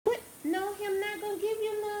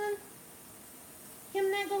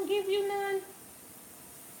not gonna give you none?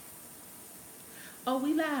 Oh,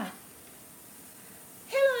 we live.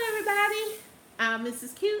 Hello, everybody. I'm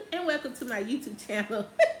Mrs. Cute, and welcome to my YouTube channel.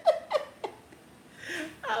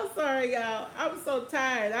 I'm sorry, y'all. I'm so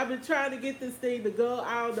tired. I've been trying to get this thing to go.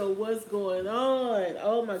 I don't know what's going on.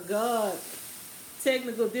 Oh my God.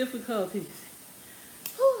 Technical difficulties.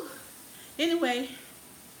 Whew. Anyway.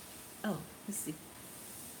 Oh, let's see.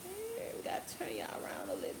 We gotta turn y'all around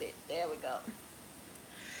a little bit. There we go.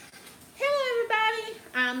 Hello, everybody.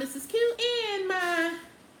 I'm Mrs. Q and my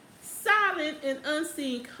silent and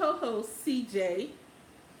unseen co-host, CJ.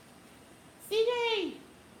 CJ,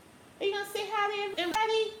 are you gonna say hi to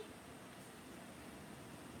everybody?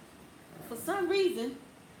 For some reason,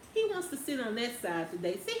 he wants to sit on that side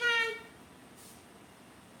today. Say hi.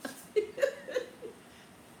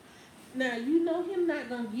 Now, you know him not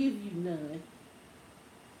gonna give you none.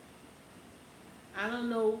 I don't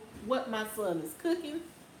know what my son is cooking,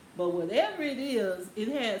 but whatever it is, it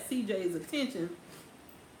has CJ's attention.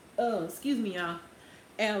 Excuse me, y'all.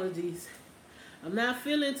 Allergies. I'm not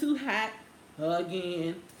feeling too hot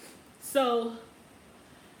again. So,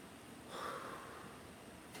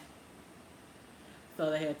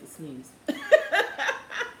 thought I had to sneeze.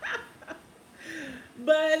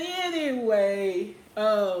 But anyway,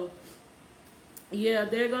 yeah,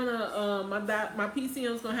 they're gonna my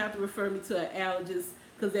PCM's gonna have to refer me to an allergist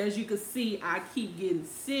because as you can see, I keep getting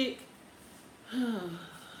sick.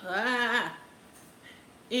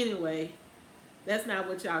 Anyway, that's not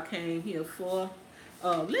what y'all came here for.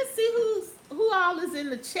 Let's see who all is in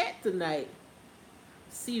the chat tonight.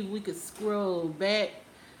 See if we could scroll back.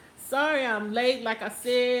 Sorry I'm late. Like I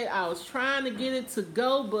said, I was trying to get it to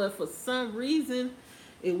go, but for some reason,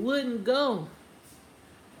 it wouldn't go.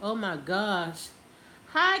 Oh my gosh.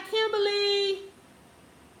 Hi, Kimberly.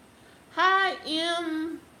 Hi,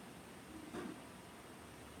 M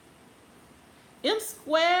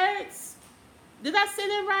squared. Did I say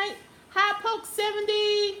that right? Hi, Poke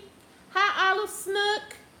 70. Hi, Olive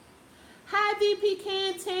Snook. Hi, DP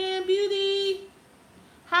Cantan Beauty.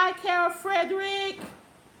 Hi, Carol Frederick.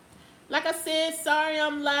 Like I said, sorry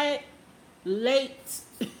I'm late.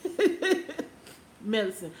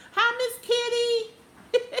 Medicine. Hi, Miss Kitty.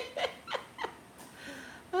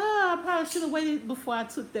 Oh, I probably should have waited before I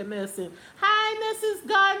took that medicine. Hi, Mrs.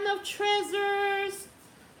 Garden of Treasures.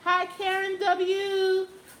 Hi, Karen W.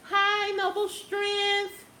 Hi, Noble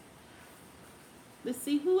Strength. Let's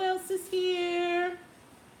see who else is here.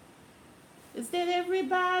 Is that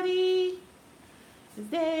everybody? Is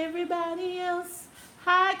there everybody else?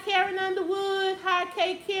 Hi, Karen Underwood. Hi,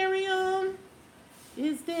 Kate Carrion.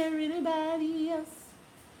 Is there anybody else?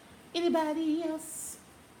 Anybody else?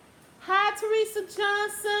 Hi, Teresa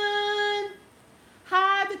Johnson.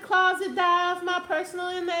 Hi, The Closet Dive, my personal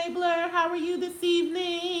enabler. How are you this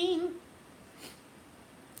evening?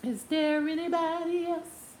 Is there anybody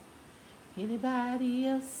else? Anybody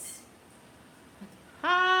else?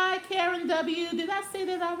 Hi, Karen W. Did I say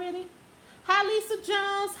that already? Hi, Lisa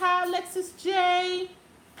Jones. Hi, Alexis J.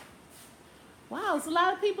 Wow, there's a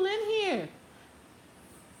lot of people in here.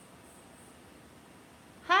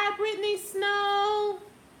 Hi, Brittany Snow.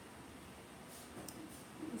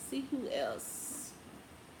 Let's see who else.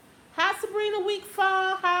 Hi, Sabrina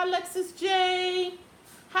Weekfall. Hi, Alexis J.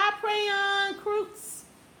 Hi, Prayon Crooks.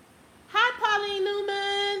 Hi, Pauline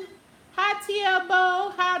Newman. Hi,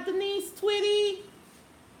 Teal. Hi, Denise Twitty.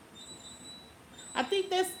 I think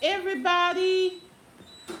that's everybody.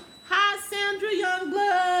 Hi, Sandra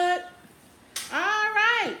Youngblood. All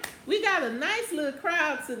right. We got a nice little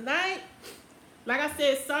crowd tonight. Like I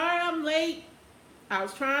said, sorry I'm late. I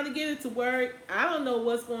was trying to get it to work. I don't know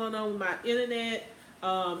what's going on with my internet.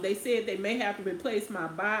 They said they may have to replace my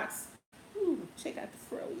box. Ooh, check out the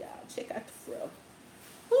fro, y'all. Check out the fro.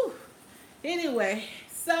 Whew. Anyway,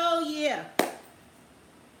 so yeah.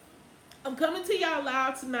 I'm coming to y'all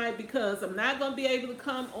live tonight because I'm not going to be able to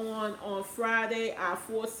come on Friday. I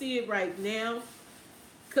foresee it right now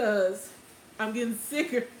because I'm getting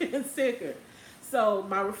sicker and sicker. So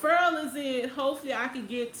my referral is in. Hopefully I can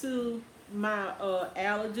get to my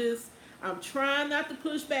allergist. I'm trying not to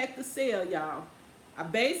push back the sale, y'all. I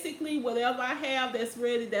basically, whatever I have that's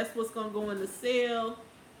ready, that's what's going to go in the sale.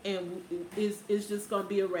 And it's just going to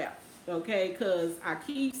be a wrap. Okay? Because I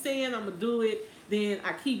keep saying I'm going to do it. Then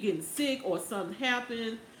I keep getting sick or something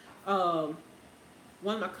happened. One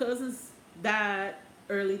of my cousins died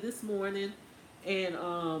early this morning. And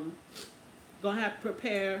going to have to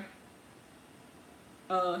prepare.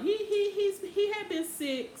 He had been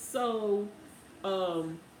sick, so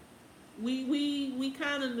we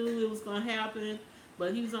kind of knew it was gonna happen,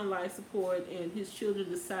 but he was on life support, and his children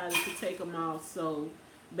decided to take him off. So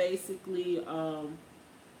Basically, I'll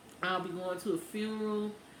be going to a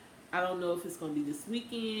funeral. I don't know if it's going to be this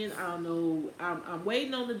weekend. I don't know. I'm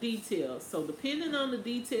waiting on the details. So depending on the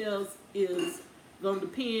details is going to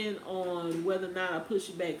depend on whether or not I push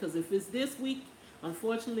it back. Because if it's this week,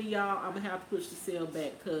 unfortunately, y'all, I'm going to have to push the sale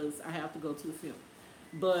back because I have to go to the funeral.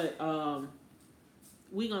 But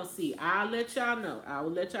we going to see. I'll let y'all know. I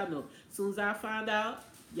will let y'all know. As soon as I find out,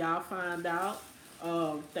 y'all find out.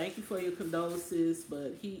 Thank you for your condolences.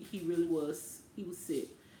 But he really was, he was sick.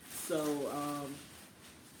 So,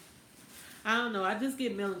 I don't know. I just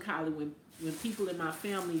get melancholy when people in my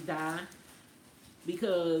family die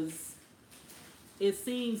because it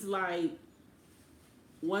seems like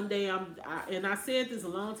one day and I said this a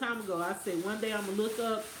long time ago. I said one day I'm going to look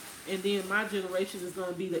up and then my generation is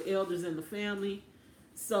going to be the elders in the family.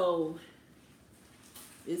 So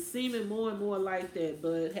it's seeming more and more like that.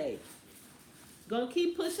 But hey, going to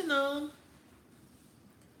keep pushing on.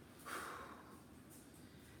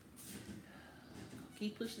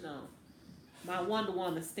 Keep pushing on. My Wonder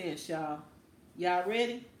Woman stance, y'all. Y'all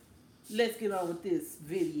ready? Let's get on with this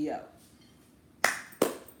video.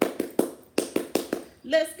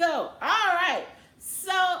 Let's go. All right.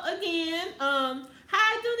 So again, hi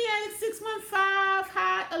Dooney 615.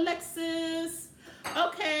 Hi Alexis.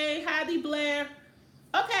 Okay, Hattie Blair.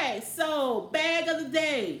 Okay, so bag of the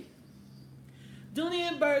day. Dooney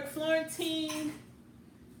and Bourke, Florentine,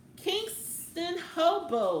 Kingston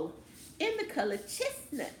Hobo in the color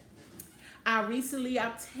Chestnut. I recently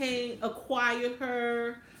acquired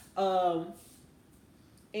her,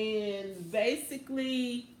 and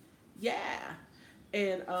basically, yeah,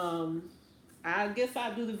 and I guess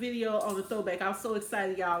I'll do the video on the throwback. I was so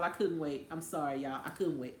excited, y'all. I couldn't wait. I'm sorry, y'all. I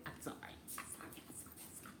couldn't wait. I'm sorry.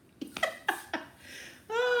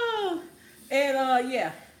 Oh, and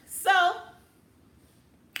yeah, so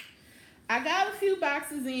I got a few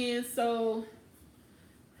boxes in, so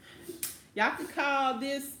y'all can call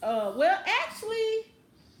this, well, actually,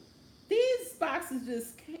 these boxes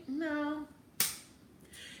just can't, no.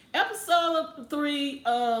 Episode 3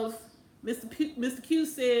 of Mr. Q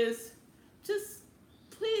says, just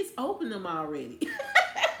please open them already.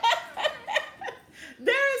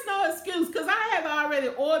 There is no excuse, because I have already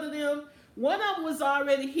ordered them. One of them was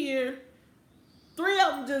already here. 3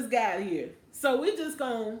 of them just got here. So we just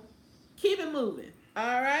going to keep it moving,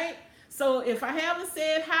 all right? So if I haven't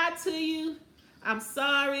said hi to you, I'm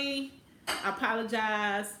sorry. I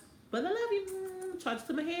apologize. But I love you. Charge it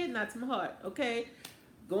to my head, not to my heart. Okay?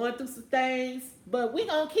 Going through some things. But we're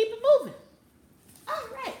going to keep it moving. All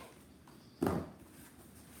right.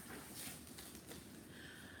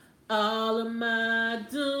 All of my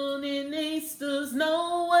Dooneysters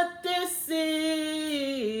know what this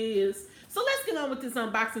is. So let's get on with this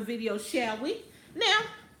unboxing video, shall we? Now,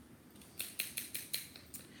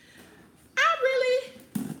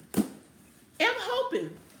 I'm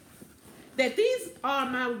hoping that these are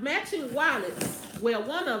my matching wallets. Well,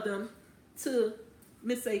 one of them to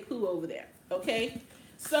Miss Aku over there. Okay?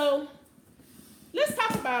 So, let's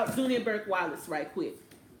talk about Dooney and Bourke wallets right quick.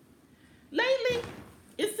 Lately,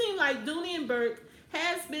 it seems like Dooney and Bourke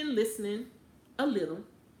has been listening a lot.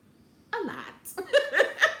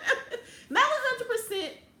 Not 100%,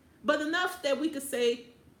 but enough that we could say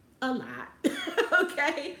a lot.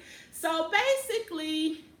 Okay? So,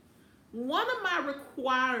 basically, one of my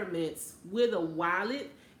requirements with a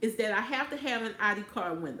wallet is that I have to have an ID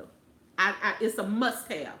card window. It's a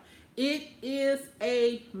must-have. It is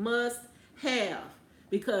a must-have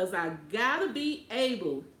because I gotta be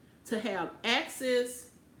able to have access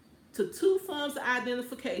to 2 forms of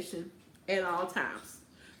identification at all times.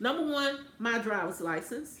 Number 1, my driver's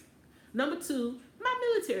license. Number 2, my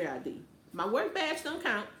military ID. My work badge don't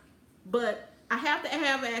count, but I have to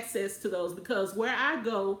have access to those because where I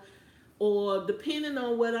go, or depending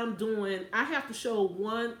on what I'm doing, I have to show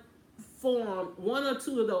one or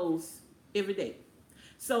 2 of those every day.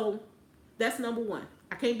 So that's number 1.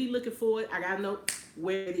 I can't be looking for it. I gotta know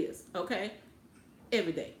where it is, okay?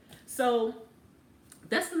 Every day. So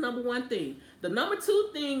that's the number 1 thing. The number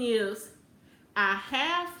 2 thing is I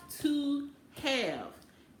have to have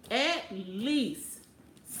at least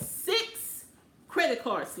 6 credit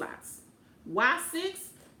card slots. Why 6?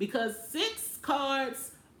 Because 6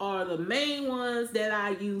 cards are the main ones that I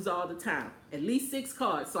use all the time. At least 6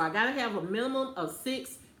 cards. So I gotta have a minimum of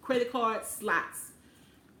 6 credit card slots.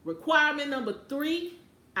 Requirement number 3,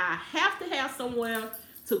 I have to have somewhere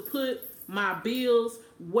to put my bills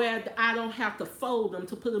where I don't have to fold them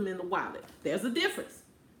to put them in the wallet. There's a difference.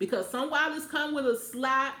 Because some wallets come with a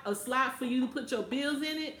slot for you to put your bills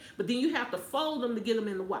in it, but then you have to fold them to get them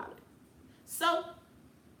in the wallet. So,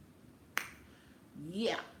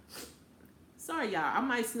 Yeah. Sorry, y'all. I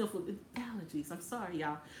might sniffle with allergies. I'm sorry,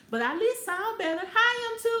 y'all. But I at least sound better.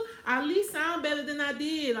 Hi, I'm too. I at least sound better than I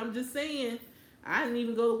did. I'm just saying. I didn't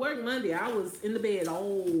even go to work Monday. I was in the bed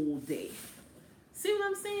all day. See what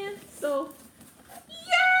I'm saying? So,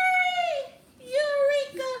 yay!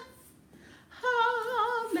 Eureka!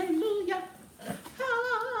 Hallelujah!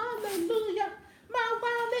 Hallelujah! My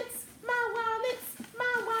wallets, my wallets,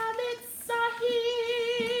 my wallets are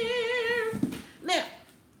here. Now,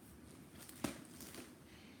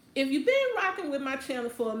 if you've been rocking with my channel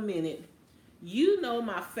for a minute, you know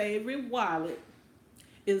my favorite wallet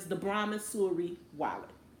is the Brahmin Suri wallet.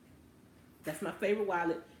 That's my favorite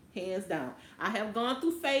wallet, hands down. I have gone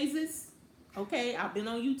through phases. Okay, I've been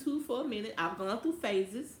on YouTube for a minute. I've gone through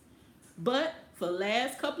phases. But for the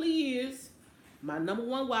last couple of years, my number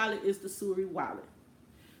one wallet is the Suri wallet.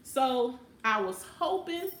 So I was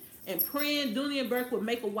hoping and praying Dooney and Bourke would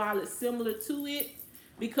make a wallet similar to it,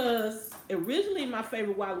 because originally my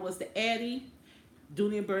favorite wallet was the Hattie.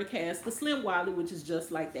 Dooney and Bourke has the Slim wallet, which is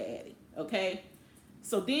just like the Hattie. Okay.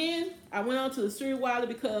 So then I went on to the Suri wallet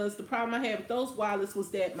because the problem I had with those wallets was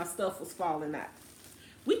that my stuff was falling out.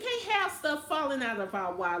 We can't have stuff falling out of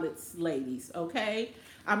our wallets, ladies, okay?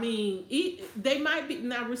 I mean, they might be,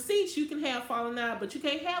 now receipts you can have falling out, but you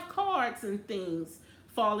can't have cards and things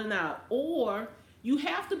falling out. Or you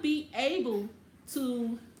have to be able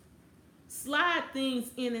to slide things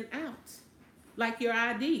in and out, like your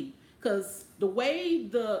ID. Because the way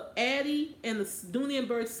the Hattie and the Dooney and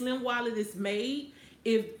Bourke Slim wallet is made,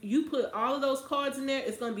 if you put all of those cards in there,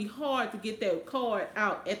 it's going to be hard to get that card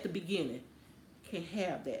out at the beginning. Can't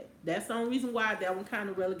have that. That's the only reason why that one kind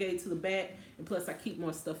of relegated to the back. And plus, I keep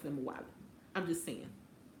more stuff in my wallet. I'm just saying.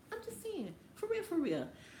 I'm just saying. For real, for real.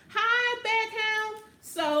 Hi, Backhound.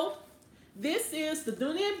 So, this is the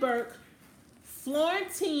Dooney and Bourke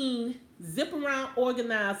Florentine Zip Around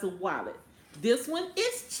Organizer wallet. This one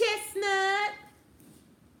is Chestnut.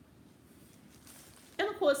 And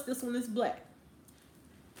of course, this one is black.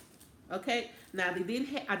 Okay, now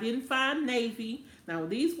I didn't find navy. Now when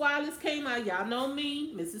these wallets came out, y'all know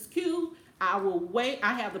me, Mrs. Q. I will wait.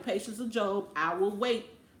 I have the patience of Job. I will wait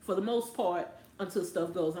for the most part until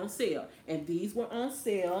stuff goes on sale. And these were on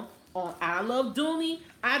sale on I Love Dooney.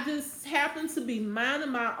 I just happened to be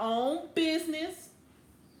minding my own business.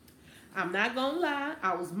 I'm not gonna lie.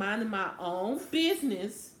 I was minding my own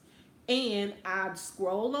business, and I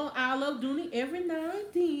scroll on I Love Dooney every now and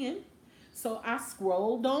then. So I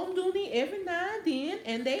scrolled on Dooney every now and then,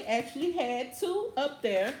 and they actually had two up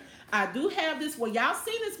there. I do have this, well, y'all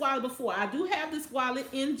seen this wallet before. I do have this wallet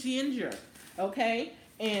in ginger, okay?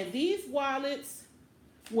 And these wallets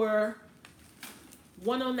were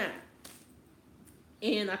 $109.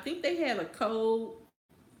 And I think they had a code.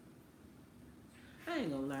 I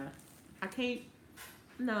ain't gonna lie. I can't,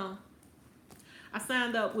 no. I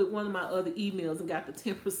signed up with one of my other emails and got the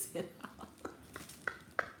 10% off.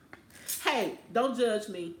 Hey, don't judge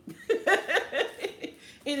me.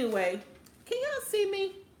 Anyway, can y'all see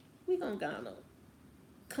me? We gonna go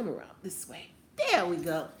come around this way. There we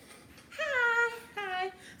go. Hi,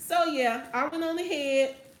 hi. So yeah, I went on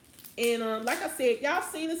ahead and like I said, y'all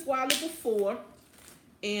seen this wallet before.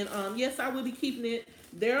 And yes, I will be keeping it.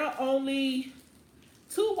 There are only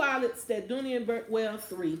two wallets that Dooney and Bourke, well,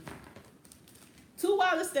 three. Two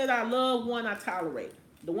wallets that I love, one I tolerate.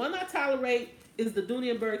 The one I tolerate is the Dooney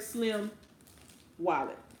and Bourke Slim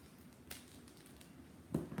wallet.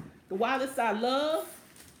 The wallets I love,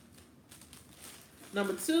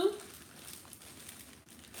 number two,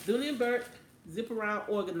 Dooney and Bourke Zip Around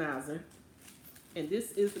Organizer. And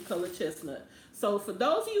this is the color Chestnut. So for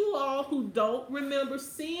those of you all who don't remember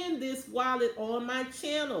seeing this wallet on my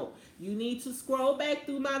channel, you need to scroll back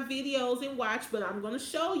through my videos and watch, but I'm going to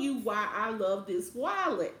show you why I love this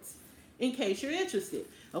wallet in case you're interested.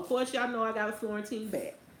 Of course, y'all know I got a Florentine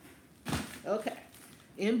bag. Okay.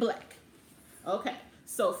 In black. Okay.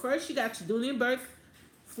 So first you got your Dooney and Bourke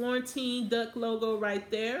Florentine duck logo right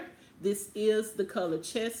there. This is the color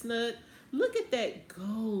Chestnut. Look at that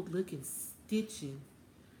gold looking stitching.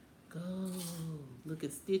 Gold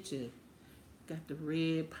looking stitching. Got the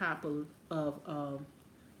red pop of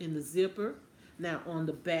in the zipper. Now on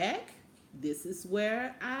the back, this is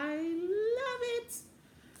where I love it.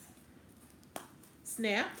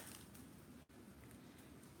 Snap.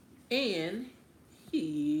 And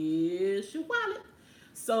here's your wallet.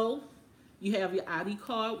 So you have your ID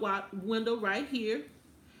card window right here.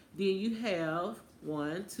 Then you have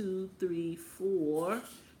 1, 2, 3, 4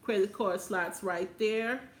 credit card slots right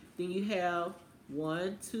there. Then you have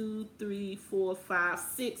 1, 2, 3, 4, 5,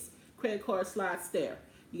 6 credit card slots there.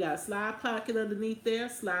 You got a slide pocket underneath there,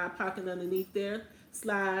 slide pocket underneath there,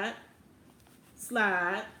 slide,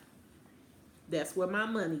 slide. That's where my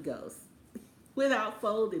money goes without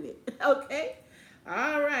folding it. Okay?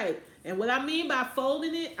 All right. And what I mean by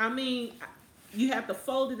folding it, I mean you have to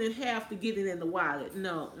fold it in half to get it in the wallet.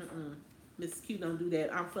 No, Miss Q don't do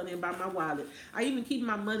that. I'm funny about my wallet. I even keep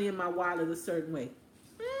my money in my wallet a certain way.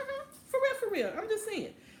 For real, for real. I'm just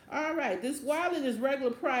saying. All right. This wallet is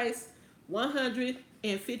regular price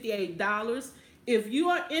 $158. If you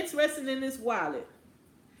are interested in this wallet,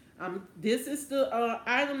 this is the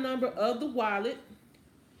item number of the wallet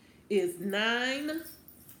is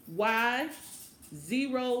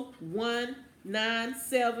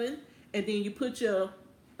 9Y0197, and then you put your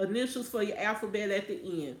initials for your alphabet at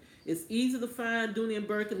the end. It's easy to find Dooney and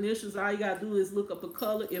Bourke initials. All you gotta do is look up a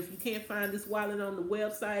color. If you can't find this wallet on the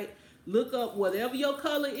website, look up whatever your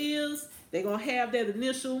color is. They're gonna have that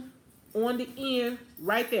initial on the end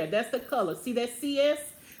right there. That's the color. See that CS?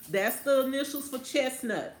 That's the initials for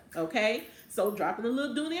Chestnut. Okay? So dropping a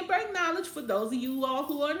little Dooney and Bourke knowledge for those of you all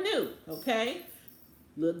who are new. Okay?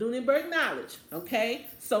 Little Dooney and Bourke knowledge. Okay?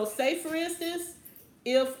 So say for instance,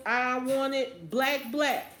 if I wanted black,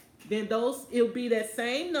 then it'll be that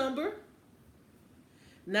same number,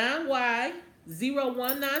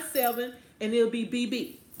 9Y0197, and it'll be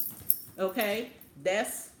BB. Okay?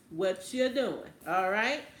 That's what you're doing. All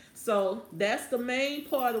right? So that's the main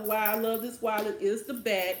part of why I love this wallet is the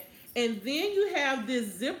back. And then you have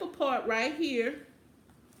this zipper part right here.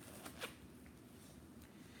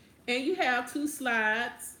 And you have two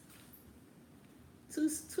slides. Two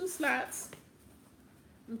slots.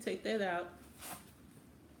 Let me take that out.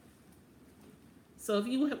 So if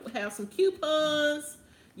you have some coupons,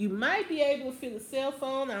 you might be able to fit a cell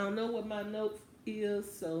phone. I don't know what my note is,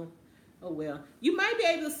 so oh well. You might be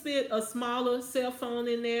able to fit a smaller cell phone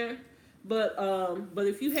in there, but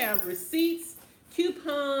if you have receipts,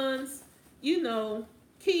 coupons, you know,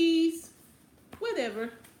 keys,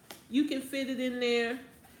 whatever, you can fit it in there.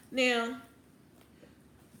 Now,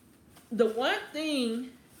 the one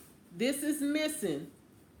thing this is missing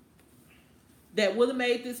that would have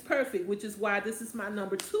made this perfect, which is why this is my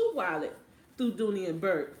number 2 wallet through Dooney and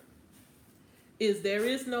Bourke, is there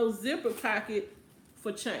is no zipper pocket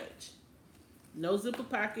for change. No zipper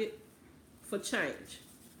pocket for change.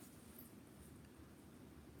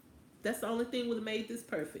 That's the only thing would have made this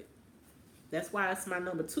perfect. That's why it's my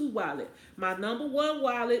number 2 wallet. My number 1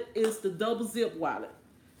 wallet is the double zip wallet.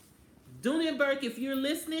 Dooney and Bourke, if you're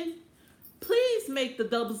listening, please make the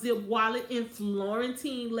double zip wallet in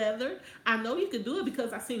Florentine leather. I know you can do it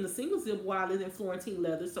because I've seen the single zip wallet in Florentine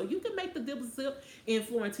leather. So you can make the double zip in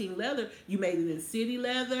Florentine leather. You made it in city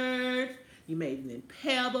leather. You made it in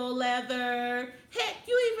pebble leather. Heck,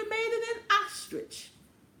 you even made it in ostrich.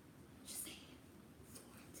 Just saying.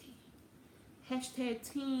 Florentine. Hashtag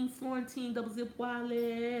Team Florentine double zip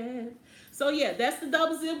wallet. So yeah, that's the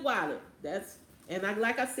double zip wallet.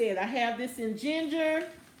 Like I said, I have this in ginger.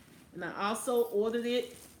 And I also ordered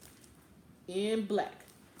it in black.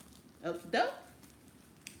 Okay, dope.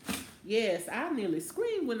 Yes, I nearly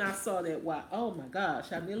screamed when I saw that. Wow. Oh my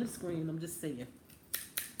gosh, I nearly screamed. I'm just saying.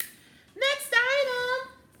 Next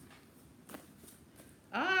item.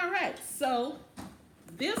 All right, so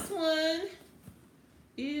this one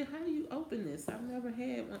is, how do you open this? I've never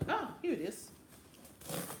had one. Oh, here it is.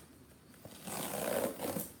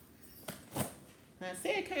 Now, I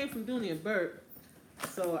said it came from Dooney and Bourke.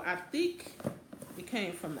 So I think it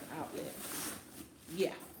came from the outlet.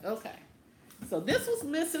 Yeah, okay. So this was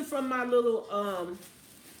missing from my little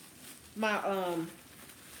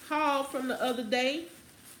haul from the other day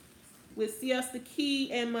with Siesta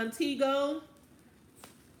Key and Montego.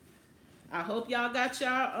 I hope y'all got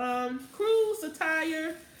y'all cruise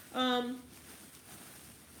attire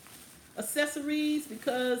accessories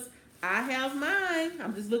because I have mine.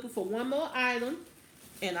 I'm just looking for one more item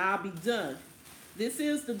and I'll be done. This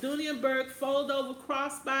is the Dooney and Bourke fold-over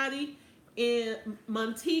crossbody in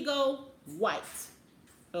Montego white.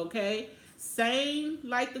 Okay? Same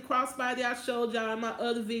like the crossbody I showed y'all in my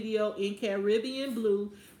other video in Caribbean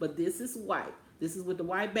blue, but this is white. This is with the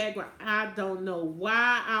white background. I don't know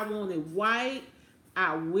why I wanted white.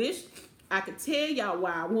 I wish I could tell y'all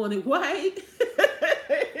why I wanted white,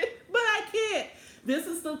 but I can't. This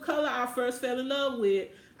is the color I first fell in love with.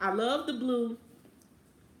 I love the blue.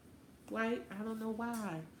 White, I don't know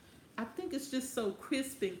why. I think it's just so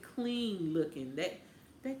crisp and clean looking. That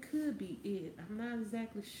could be it. I'm not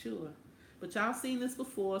exactly sure. But y'all seen this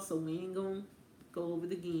before, so we ain't gonna go over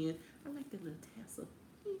it again. I like that little tassel.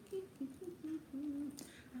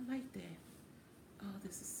 I like that. Oh,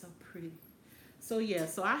 this is so pretty. So yeah,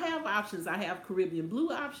 so I have options. I have Caribbean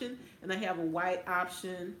blue option and I have a white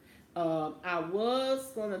option. I was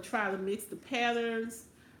gonna try to mix the patterns.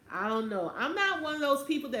 I don't know. I'm not one of those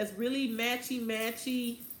people that's really matchy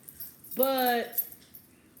matchy, but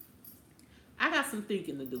I got some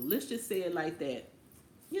thinking to do. Let's just say it like that.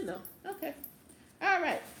 You know. Okay. All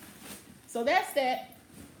right. So that's that.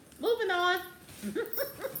 Moving on.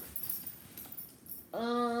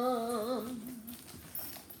 um.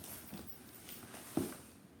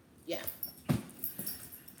 Yeah.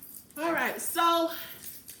 All right. So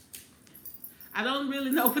I don't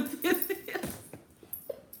really know what this is.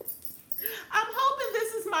 I'm hoping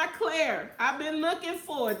this is my Claire. I've been looking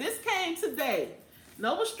for it. This came today.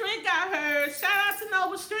 Noble Strength got hers. Shout out to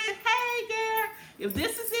Noble Strength. Hey, girl. If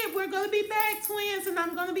this is it, we're going to be back twins, and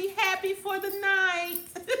I'm going to be happy for the night.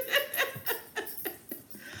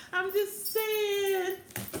 I'm just saying.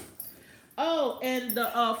 Oh, and the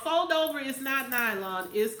Foldover is not nylon.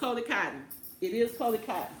 It's coated cotton. It is coated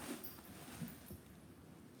cotton.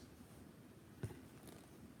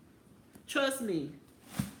 Trust me.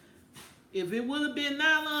 If it would have been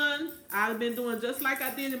nylon, I'd have been doing just like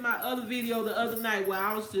I did in my other video the other night where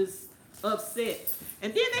I was just upset.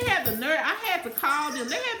 And then they had the nerve. I had to call them.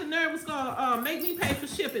 They had the nerve was going to make me pay for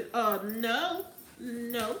shipping. No.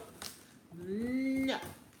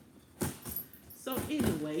 So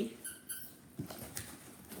anyway.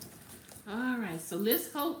 All right. So let's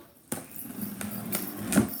hope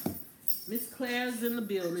Miss Claire's in the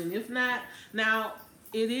building. If not, now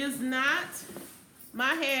it is not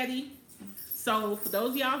my Hattie. So for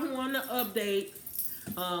those of y'all who want to update,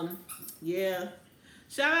 yeah.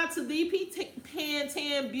 Shout out to DP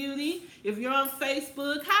Pan Beauty. If you're on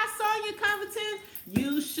Facebook, hi Sonia Covington.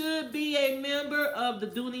 You should be a member of the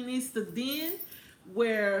Dooney Needs to Den,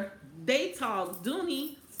 where they talk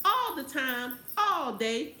Dooney all the time, all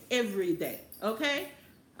day, every day. Okay?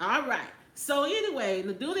 All right. So anyway,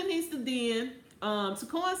 the Dooney Needs to Den, to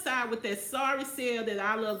coincide with that sorry sale that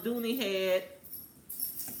I Love Dooney had,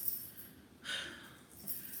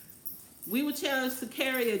 we were challenged to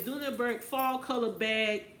carry a Bourke fall color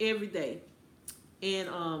bag every day. And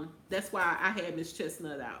that's why I had Miss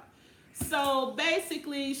Chestnut out. So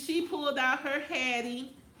basically, she pulled out her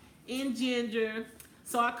Hattie in ginger.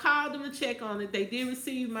 So I called them to check on it. They did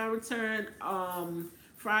receive my return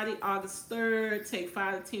Friday, August 3rd. Take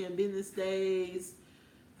 5 to 10 business days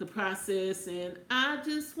to process. And I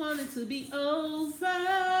just wanted to be over.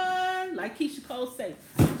 Like Keisha Cole say,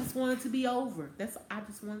 I just wanted to be over. I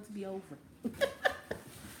just wanted to be over.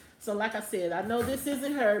 So like I said, I know this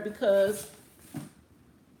isn't her because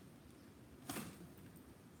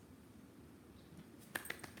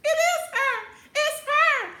it is her. It's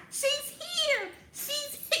her. She's here.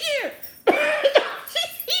 She's here.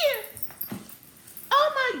 She's here. Oh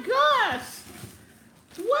my gosh.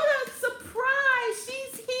 What a surprise.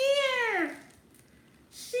 She's here.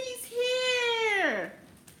 She's here.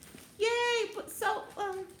 Yay. But so,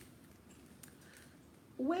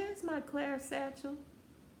 where's my Claire satchel?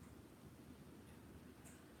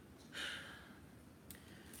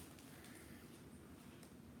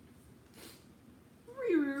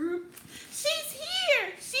 She's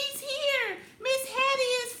here! She's here! Miss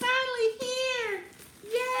Hattie is finally here!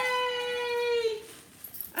 Yay!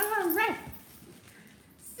 All right.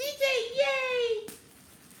 CJ, yay!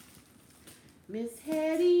 Miss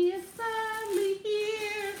Hattie is finally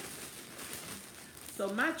here. So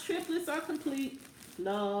my triplets are complete.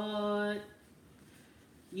 Lord.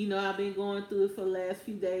 You know I've been going through it for the last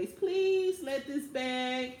few days. Please let this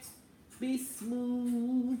bag be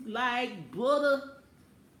smooth like butter.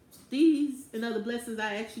 These and other blessings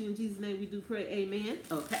I ask you in Jesus' name we do pray. Amen.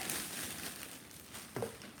 Okay.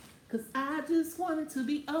 Because I just wanted to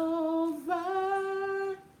be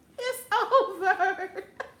over. It's over.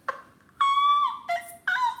 It's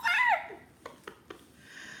over.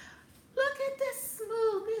 Look at this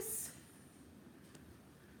smoothness.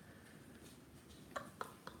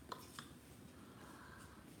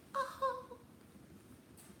 Oh.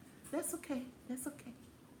 That's okay. That's okay.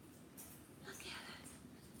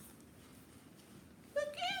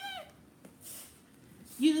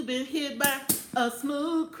 You've been hit by a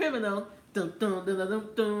smooth criminal. Dun, dun, dun, dun, dun,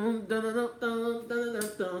 dun, dun, dun, dun, dun,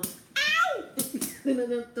 dun.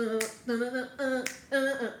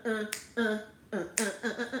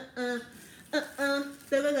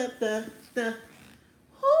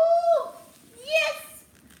 Ow! Yes!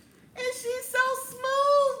 And she's so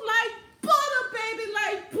smooth, like butter, baby,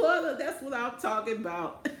 like butter. That's what I'm talking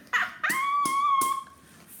about.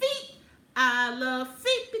 Feet. I love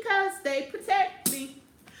feet because they protect me.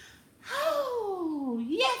 Oh,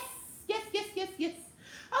 yes.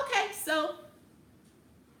 Okay, so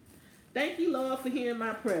Thank you, Lord, for hearing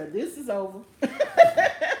my prayer. This is over.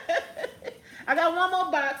 I got one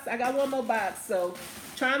more box. I got one more box. So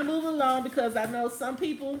trying to move along because I know some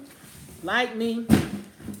people like me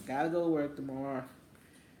gotta go to work tomorrow.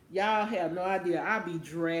 Y'all have no idea. I'll be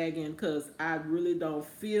dragging because I really don't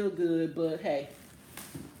feel good. But hey.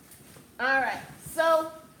 All right.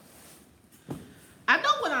 So I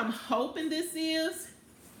know what I'm hoping this is.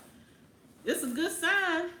 This is a good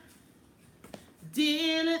sign.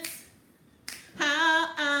 Dillard's. How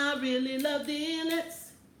I really love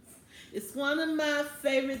Dillard's. It's one of my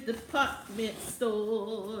favorite department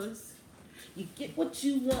stores. You get what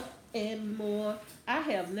you want and more. I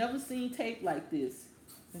have never seen tape like this.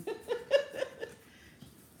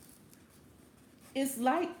 It's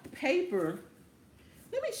like paper.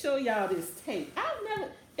 Let me show y'all this tape. I've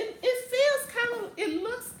never, it feels kind of, it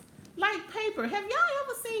looks like paper. Have y'all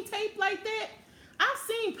ever seen tape like that? I've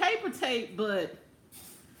seen paper tape, but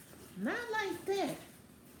not like that.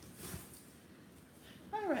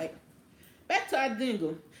 All right. Back to our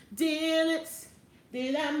dingle. Dillard's.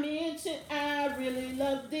 Did I mention I really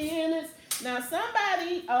love Dillard's? Now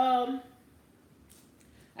somebody, I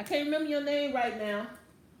can't remember your name right now,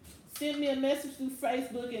 sent me a message through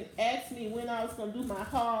Facebook and asked me when I was going to do my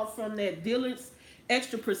haul from that Dillard's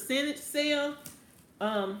extra percentage sale.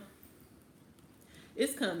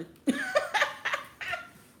 It's coming.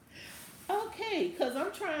 Okay, because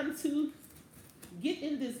I'm trying to get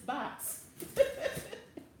in this box.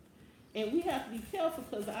 And we have to be careful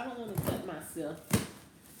because I don't want to cut myself.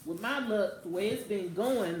 With my luck, the way it's been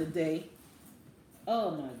going today,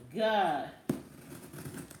 oh my God.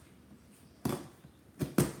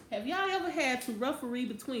 Have y'all ever had to referee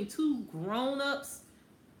between two grown-ups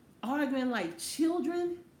arguing like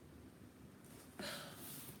children?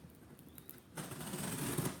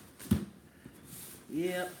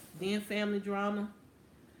 Yep, then family drama.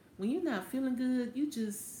 When you're not feeling good, you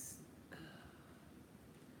just,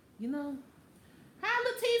 you know. Hi,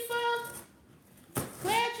 Latifah.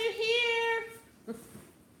 Glad you're here.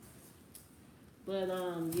 But,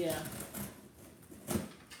 yeah.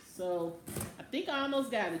 So, I think I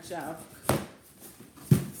almost got it, y'all.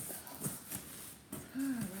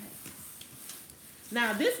 Alright.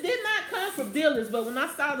 Now, this did not come from Dillard's, but when I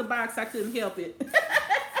saw the box, I couldn't help it.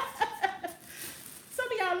 Some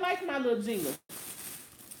of y'all like my little jingle.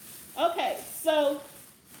 Okay, so,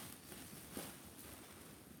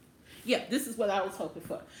 yeah, this is what I was hoping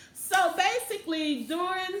for. So, basically,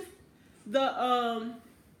 during the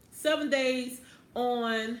 7 days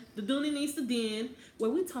on the Dooney Needs to Den, where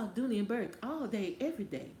we talk Dooney and Bourke all day, every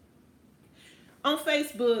day. On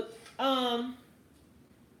Facebook, I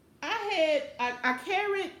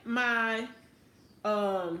carried my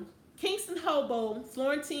Kingston Hobo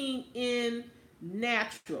Florentine in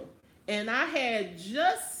natural. And I had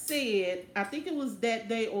just said, I think it was that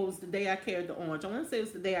day or it was the day I carried the orange. I want to say it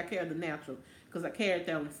was the day I carried the natural because I carried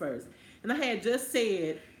that one first. And I had just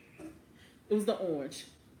said it was the orange.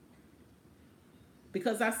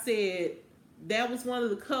 Because I said that was one of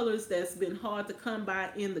the colors that's been hard to come by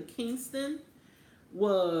in the Kingston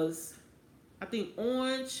was, I think,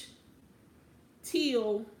 orange,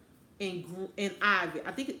 teal, and ivy.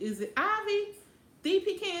 I think, is it ivy? Deep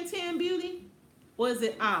Pecan Tan Beauty? Or is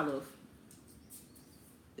it olive?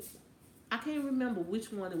 I can't remember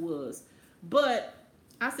which one it was. But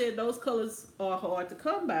I said those colors are hard to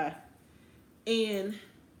come by. And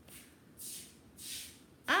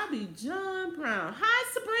I be John Brown.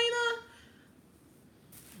 Hi, Sabrina.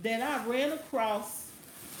 That I ran across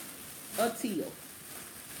a teal.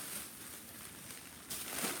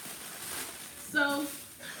 So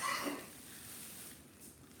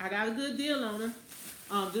I got a good deal on them.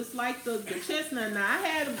 Just like the chestnut.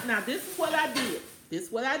 Now this is what I did. This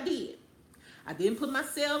is what I did. I didn't put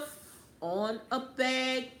myself on a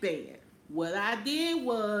bag band. What I did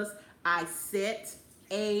was I set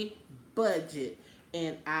a budget.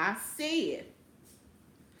 And I said,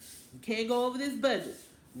 you can't go over this budget.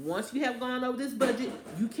 Once you have gone over this budget,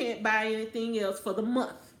 you can't buy anything else for the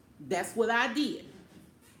month. That's what I did.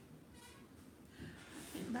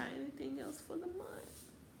 I can't buy anything else for the month.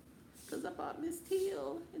 Because I bought Miss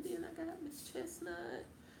Teal, and then I got Miss Chestnut.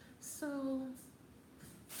 So,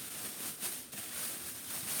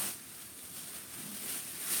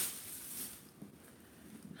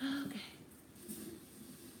 okay.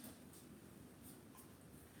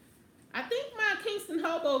 I think my Kingston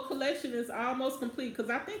Hobo collection is almost complete because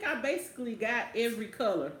I think I basically got every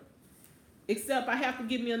color. Except I have to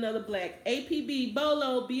give me another black. APB,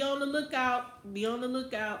 Bolo, be on the lookout. Be on the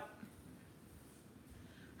lookout.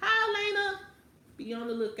 Hi, Elena. Be on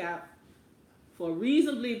the lookout for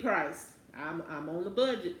reasonably priced. I'm on the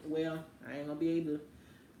budget. Well, I ain't gonna be able to.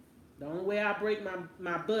 The only way I break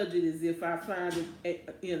my budget is if I find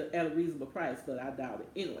it at a reasonable price, but I doubt it.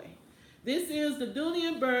 Anyway, this is the Dooney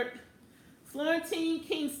and Bourke Florentine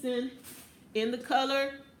Kingston in the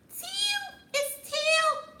color teal. It's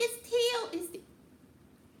teal. It's teal. It's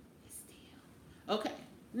teal. Okay,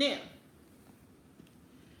 now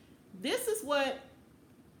this is what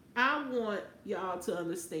I want y'all to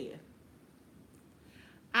understand.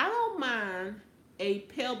 I don't mind a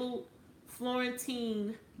pebbled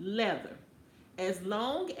Florentine leather as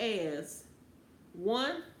long as,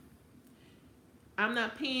 one, I'm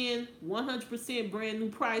not paying 100% brand new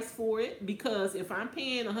price for it, because if I'm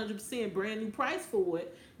paying 100% brand new price for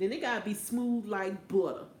it, then it gotta be smooth like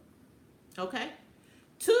butter. Okay?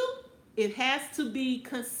 Two, it has to be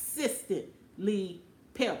consistently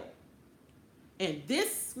pebbled. And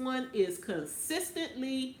this one is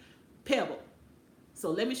consistently pebbled. So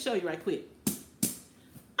let me show you right quick.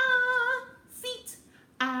 Feet.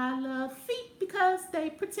 I love feet because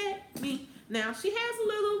they protect me. Now, she has a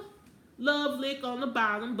little love lick on the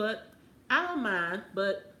bottom, but I don't mind.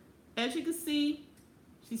 But as you can see,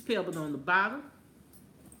 she's pebbled on the bottom.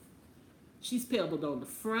 She's pebbled on the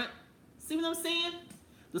front. See what I'm saying?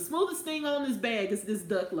 The smoothest thing on this bag is this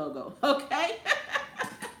duck logo, okay?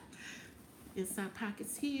 Inside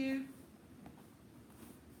pockets here.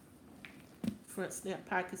 Front snap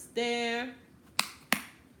pockets there.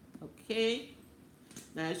 Okay.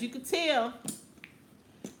 Now, as you can tell,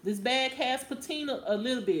 this bag has patina a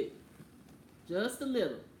little bit. Just a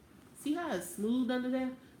little. See how it's smooth under there?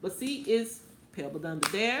 But see, it's pebbled under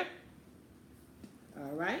there.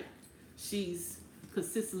 All right. She's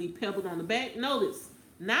consistently pebbled on the back. Notice,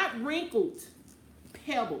 not wrinkled,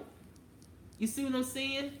 pebbled. You see what I'm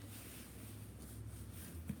saying?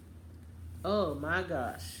 Oh my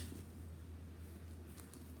gosh.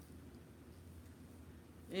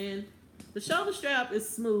 And the shoulder strap is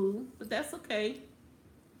smooth, but that's okay.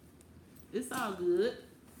 It's all good.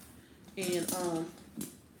 And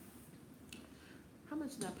how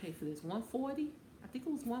much did I pay for this? $140? I think it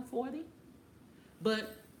was $140.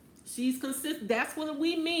 But she's consistent. That's what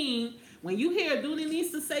we mean when you hear Dooney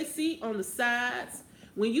needs to say seat on the sides.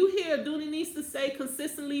 When you hear Dooney needs to say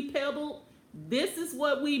consistently pebbled, this is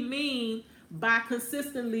what we mean by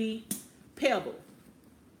consistently pebbled.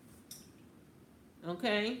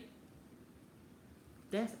 Okay?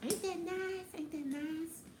 Ain't that nice? Ain't that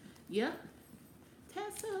nice? Yep.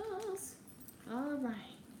 Tassels. All right.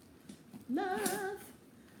 Love,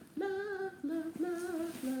 love, love,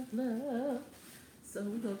 love, love, love. So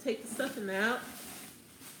we're going to take the stuffing out.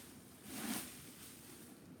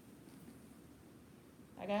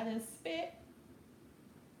 I got it spit.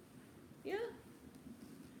 Yeah.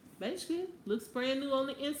 Basically, looks brand new on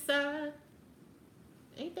the inside.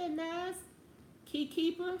 Ain't that nice? Key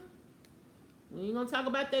keeper. We ain't gonna talk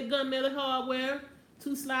about that gunmetal hardware.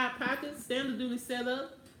 2 slide pockets, standard Dooney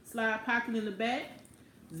setup. Slide pocket in the back.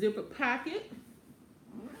 Zipper pocket.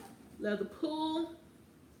 Leather pull.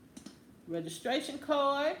 Registration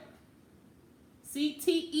card.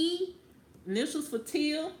 CTE. Initials for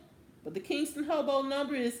Teal. But the Kingston Hobo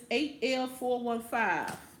number is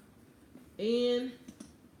 8L415. And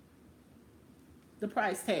the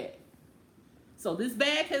price tag. So this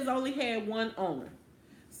bag has only had one owner.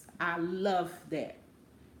 I love that.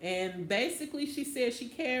 And basically she said she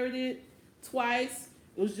carried it twice.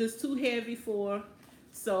 It was just too heavy for her.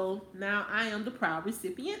 So now I am the proud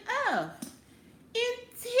recipient of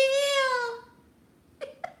Teal.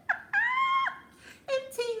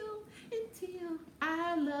 Teal.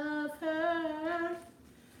 I love her.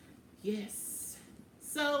 Yes.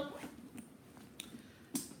 So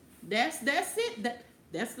that's it.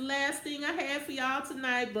 That's the last thing I had for y'all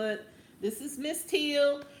tonight, but this is Miss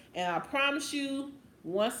Teal, and I promise you,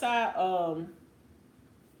 once I,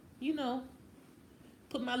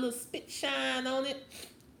 put my little spit shine on it,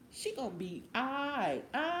 she gonna be alright.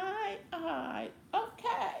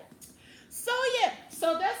 Okay. So yeah,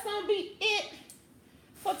 so that's gonna be it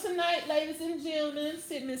for tonight, ladies and gentlemen.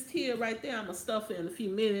 Sit Miss Teal right there. I'm gonna stuff her in a few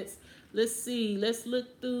minutes. Let's see. Let's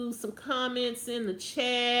look through some comments in the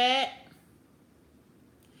chat.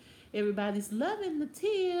 Everybody's loving the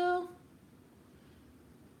Teal.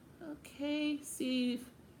 Okay, see if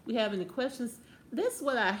we have any questions. This is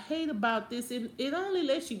what I hate about this. It only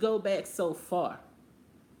lets you go back so far.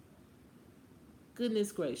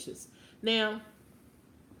 Goodness gracious. Now,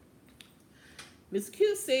 Mr.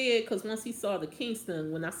 Q said, because once he saw the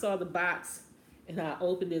Kingston, when I saw the box and I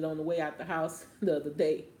opened it on the way out the house the other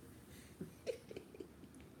day,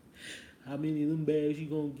 how many of them bags you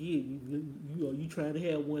gonna get? You trying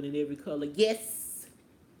to have one in every color? Yes.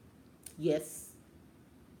 Yes.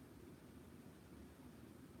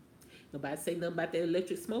 Nobody say nothing about that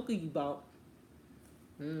electric smoker you bought.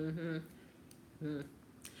 Mm-hmm.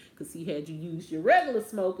 Because he had you use your regular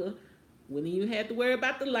smoker when you had to worry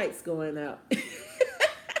about the lights going out.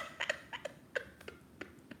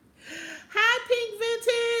 Hi, Pink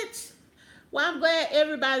Vintage. Well, I'm glad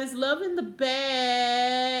everybody's loving the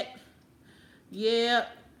bag. Yeah.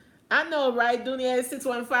 I know, right? Dooney at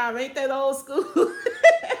 615. Ain't that old school?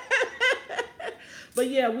 But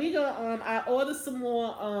yeah, we gonna I ordered some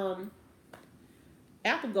more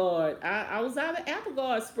Apple Guard. I was out of Apple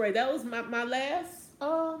Guard spray. That was my last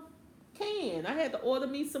can. I had to order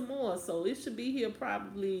me some more, so it should be here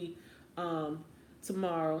probably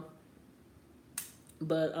tomorrow.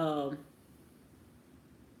 But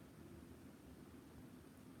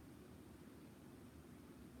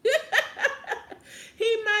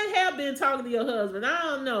he might have been talking to your husband. I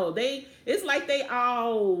don't know. It's like they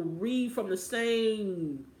all read from the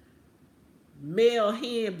same male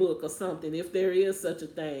handbook or something, if there is such a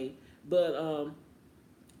thing. But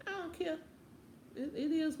I don't care.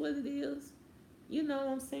 It is what it is. You know what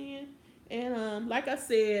I'm saying? And like I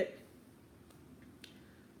said,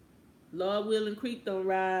 Lord willing, creek don't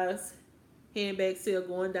rise. Handbag sale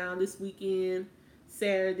going down this weekend,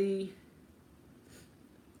 Saturday,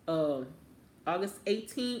 uh, August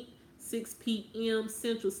 18th, 6 p.m.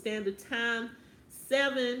 Central Standard Time,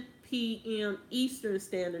 7 p.m. Eastern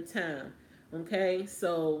Standard Time. Okay,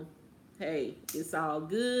 so hey, it's all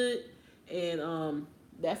good, and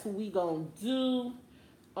that's what we gonna do.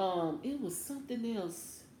 It was something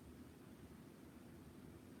else.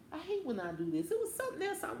 I hate when I do this. It was something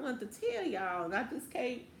else I wanted to tell y'all, and I just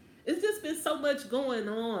can't. It's just been so much going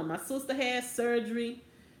on. My sister had surgery,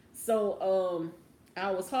 so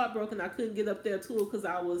I was heartbroken. I couldn't get up there to her because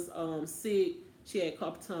I was sick. She had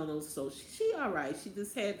carpal tunnel, so she all right. She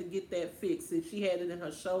just had to get that fixed. She had it in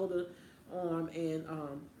her shoulder, arm, and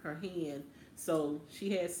her hand. So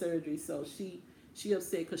she had surgery. So she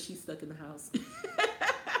upset because she's stuck in the house.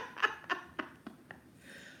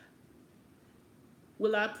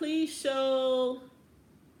 Will I please show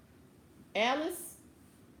Alice?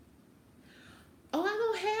 Oh, I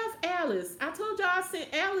don't have Alice. I told y'all I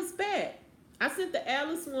sent Alice back. I sent the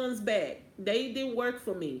Alice ones back. They didn't work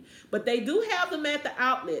for me. But they do have them at the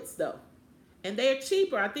outlets, though. And they're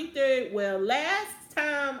cheaper. I think last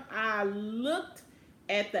time I looked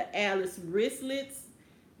at the Alice wristlets,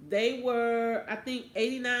 they were, I think,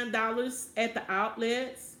 $89 at the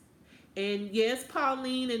outlets. And yes,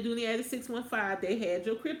 Pauline and Dooney 8615, they had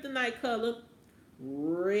your kryptonite color,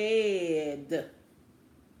 red.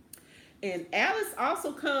 And Alice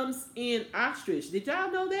also comes in ostrich. Did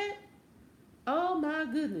y'all know that? Oh my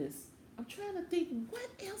goodness. I'm trying to think, what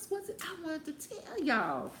else was it I wanted to tell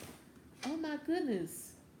y'all? Oh my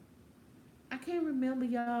goodness. I can't remember,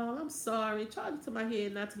 y'all. I'm sorry. Charge it to my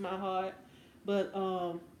head, not to my heart. But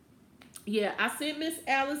yeah, I sent Miss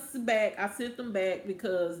Alice back. I sent them back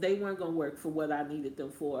because they weren't gonna work for what I needed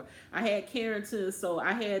them for. I had Carrington, so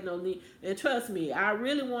I had no need. And trust me, I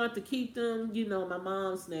really wanted to keep them. You know, my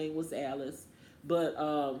mom's name was Alice, but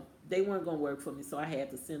they weren't gonna work for me, so I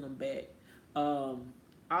had to send them back.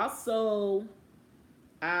 Also,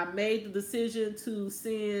 I made the decision to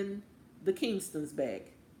send the Kingstons back.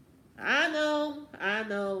 I know.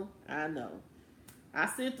 I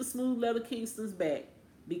sent the smooth leather Kingstons back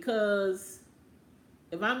because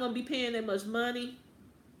if I'm gonna be paying that much money,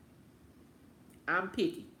 I'm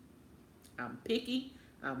picky. I'm picky.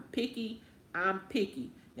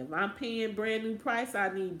 If I'm paying brand new price,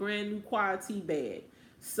 I need brand new quality bag.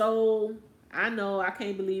 So I know I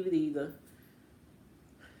can't believe it either.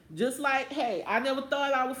 Just like, hey, I never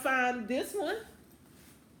thought I would find this one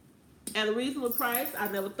at a reasonable price. I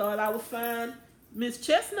never thought I would find Miss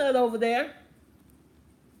Chestnut over there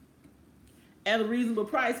at a reasonable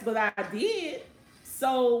price, but I did.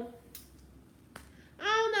 So I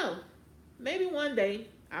don't know. Maybe one day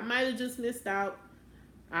I might have just missed out.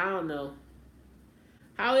 I don't know.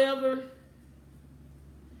 However,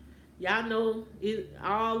 y'all know it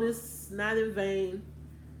all is not in vain.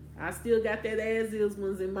 I still got that as is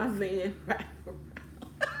ones in my van right around.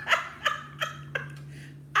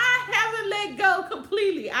 I haven't let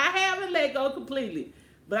go completely.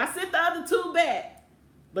 But I sent the other two back.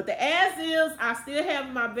 But the as is, I still have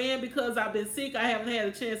in my van because I've been sick. I haven't had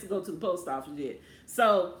a chance to go to the post office yet.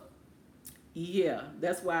 So, yeah,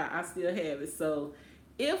 that's why I still have it. So,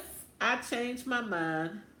 if I change my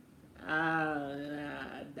mind,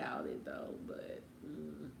 I doubt it though. But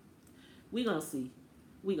we gonna see.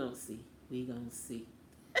 We gonna see.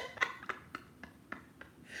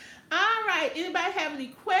 All right. Anybody have any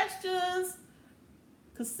questions?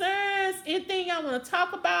 Concerns, anything y'all want to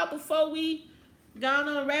talk about before we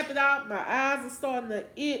gonna wrap it out? My eyes are starting to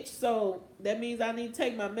itch, so that means I need to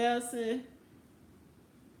take my medicine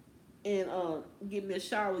and get me a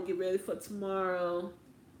shower, get ready for tomorrow.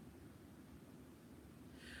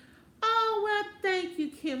 Oh, well, thank you,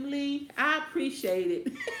 Kim Lee. I appreciate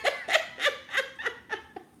it.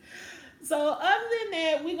 So other than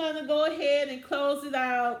that, we're going to go ahead and close it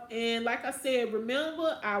out. And like I said,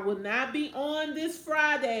 remember, I will not be on this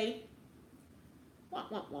Friday. Wah,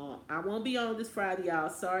 wah, wah. I won't be on this Friday, y'all.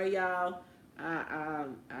 Sorry, y'all.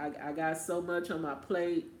 I got so much on my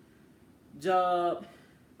plate. Job.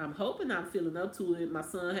 I'm hoping I'm feeling up to it. My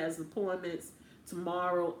son has appointments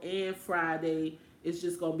tomorrow and Friday. It's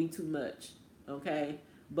just going to be too much. Okay?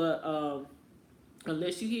 But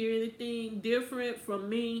unless you hear anything different from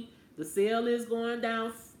me, the sale is going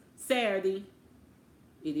down Saturday.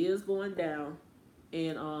 It is going down.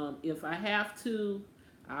 And if I have to,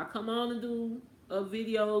 I'll come on and do a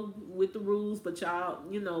video with the rules. But y'all,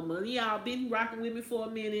 money, y'all been rocking with me for a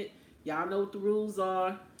minute. Y'all know what the rules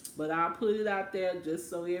are. But I'll put it out there just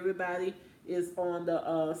so everybody is on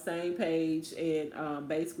the same page. And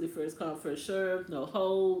basically, first come, first serve. No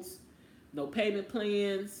holds. No payment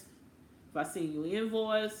plans. If I send you an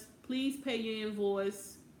invoice, please pay your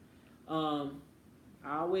invoice. I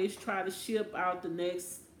always try to ship out the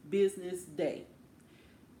next business day.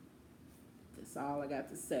 That's all I got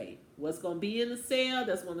to say. What's going to be in the sale?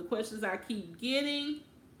 That's one of the questions I keep getting.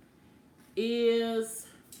 Is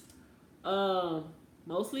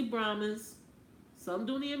mostly Brahmins, some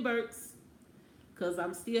Dooney and Bourkes, because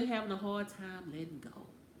I'm still having a hard time letting go.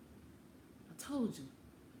 I told you,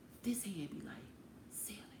 this hand be like,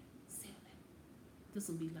 sell it. This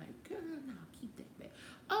will be like, girl, now keep that back.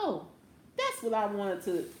 Oh, that's what I wanted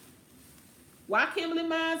to. Why Kimberly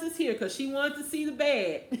Mines is here? Because she wanted to see the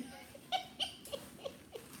bag.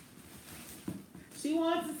 She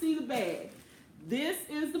wanted to see the bag. This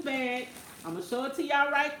is the bag. I'm going to show it to y'all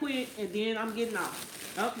right quick, and then I'm getting off.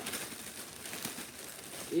 Okay.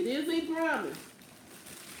 It is a Brahmin.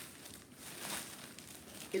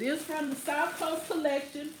 It is from the South Coast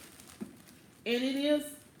Collection, and it is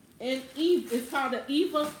an Eva. It's called an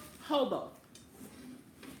Eva Hobo.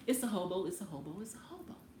 It's a hobo. It's a hobo. It's a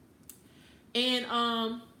hobo.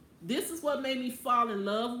 And this is what made me fall in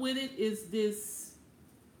love with it. Is this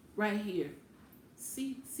right here?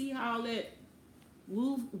 See all that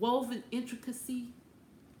woven intricacy?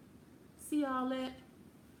 See all that?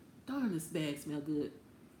 Darn, this bag smells good.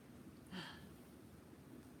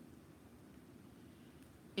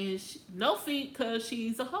 And no feet, because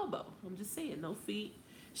she's a hobo. I'm just saying, no feet.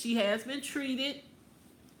 She has been treated.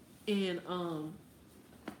 And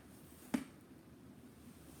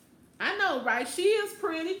I know, right? She is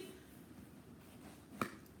pretty.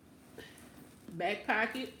 Back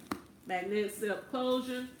pocket, magnetic self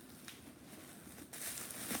closure.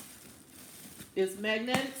 It's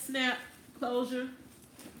magnetic snap closure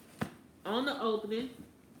on the opening.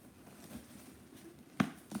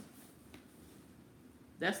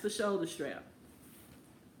 That's the shoulder strap.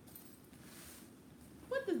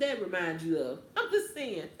 What does that remind you of? I'm just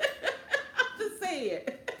saying. I'm just saying.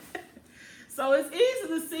 So it's easy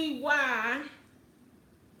to see why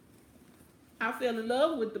I fell in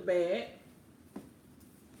love with the bag.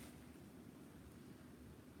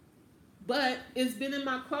 But it's been in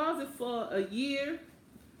my closet for a year.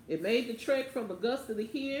 It made the trek from Augusta to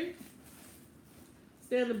here.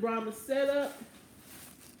 Stanley Brahma setup.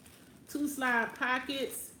 2 slide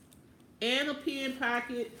pockets and a pen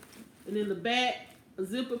pocket. And in the back, a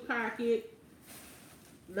zipper pocket.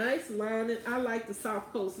 Nice lining. I like the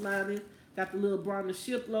South Coast lining. Got the little Brahmin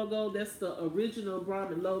ship logo. That's the original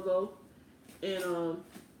Brahmin logo. And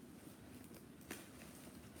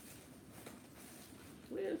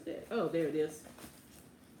where is that? Oh, there it is.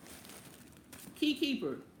 Key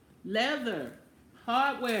keeper, leather,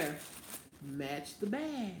 hardware, match the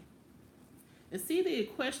bag. And see the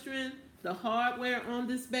equestrian, the hardware on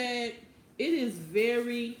this bag? It is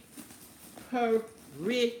very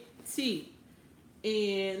pretty.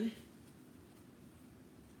 And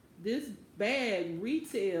this bag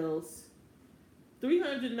retails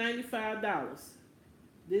 $395.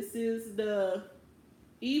 This is the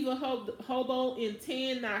Eva Hobo in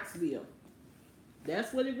 10 Knoxville.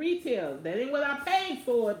 That's what it retails. That ain't what I paid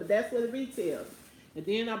for it, but that's what it retails. And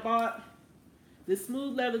then I bought this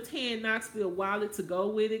smooth leather 10 Knoxville wallet to go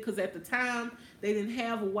with it, because at the time they didn't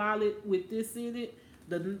have a wallet with this in it.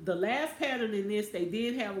 The last pattern in this, they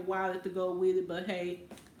did have a wallet to go with it, but hey,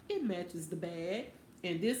 it matches the bag.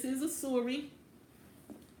 And this is a Suri.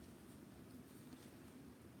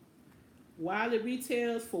 while it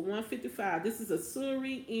retails for $155. This is a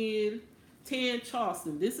Surrey in 10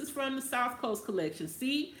 Charleston. This is from the South Coast collection.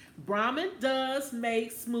 See, Brahmin does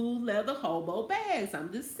make smooth leather hobo bags.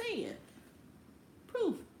 I'm just saying.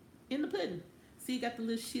 Proof in the pudding. See, you got the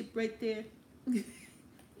little ship right there.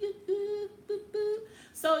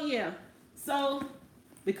 So yeah, so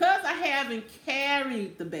because I haven't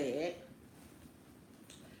carried the bag,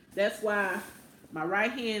 that's why my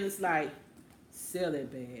right hand is like, sell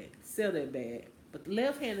that bag, sell that bag. But the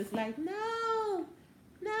left hand is like, no,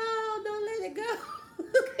 don't let it go.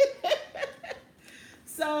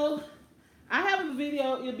 So I have a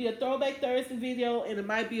video. It'll be a Throwback Thursday video, and it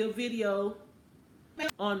might be a video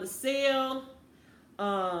on the sale.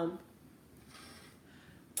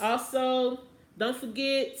 Also, don't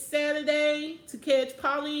forget Saturday to catch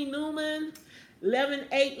Pauline Newman, 11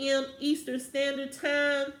 a.m. Eastern Standard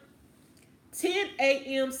Time, 10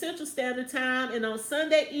 a.m. Central Standard Time. And on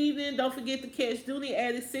Sunday evening, don't forget to catch Dooney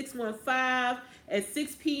at 615 at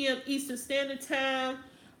 6 p.m. Eastern Standard Time,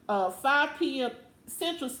 5 p.m.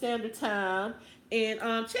 Central Standard Time. And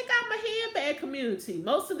check out my handbag community.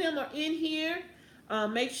 Most of them are in here.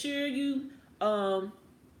 Make sure you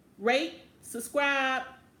rate, subscribe.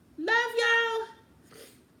 Love y'all.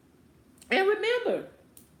 And remember,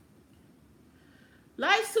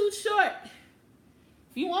 life's too short.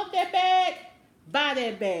 If you want that bag, buy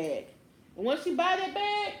that bag. And once you buy that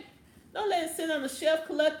bag, don't let it sit on the shelf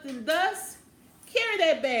collecting dust. Carry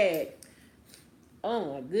that bag.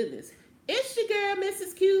 Oh my goodness. It's your girl,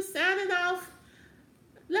 Mrs. Q, signing off.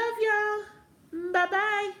 Love y'all.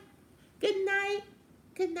 Bye-bye. Good night.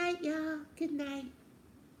 Good night, y'all. Good night.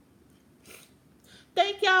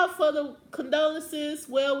 Thank y'all for the condolences,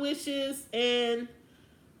 well wishes, and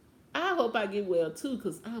I hope I get well too,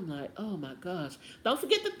 because I'm like, oh my gosh. Don't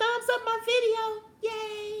forget to thumbs up my video.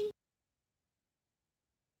 Yay!